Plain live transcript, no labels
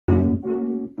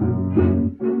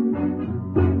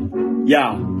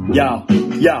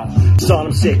Yo, son,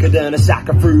 I'm sicker than a sack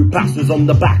of fruit passes on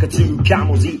the back of two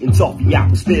camels, eating toffee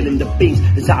apples, spilling the beans.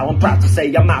 It's how I'm proud to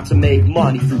say I'm out to make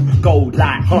money through gold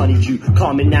like honeydew,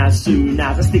 coming as soon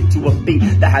as I stick to a beat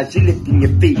that has you lifting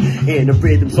your feet in a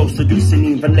rhythm so seducing,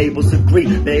 even labels agree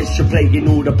that it should play in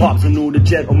all the pubs and all the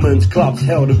gentlemen's clubs.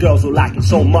 Hell, the girls will like it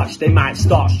so much they might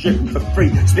start stripping for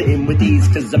free, spitting with ease,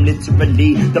 cause I'm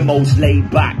literally the most laid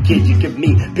back kid you give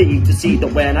me pity to see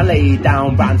that when I lay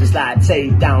down rhymes it's like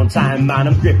take down time, man.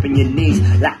 I'm gripping your knees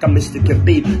like I'm Mr.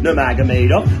 Khabib, no maga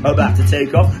made up, about to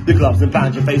take off the gloves and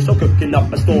pound your face, or cooking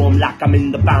up a storm like I'm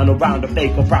in the final round of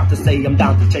fake, or proud to say I'm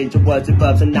down to change the words and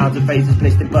verbs and nouns and phrases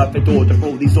placed in perfect order for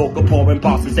all these orca pouring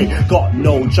passes. They got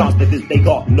no chance because they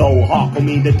got no heart. Call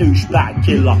me the douchebag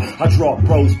killer, I drop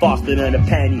bros faster than a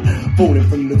penny falling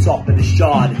from the top of the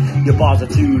shard. Your bars are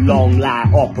too long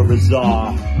like operas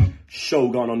are.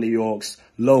 Shogun on the Yorks,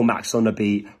 Lomax on the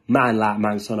beat, man like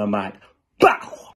Manx on a mic. Bow!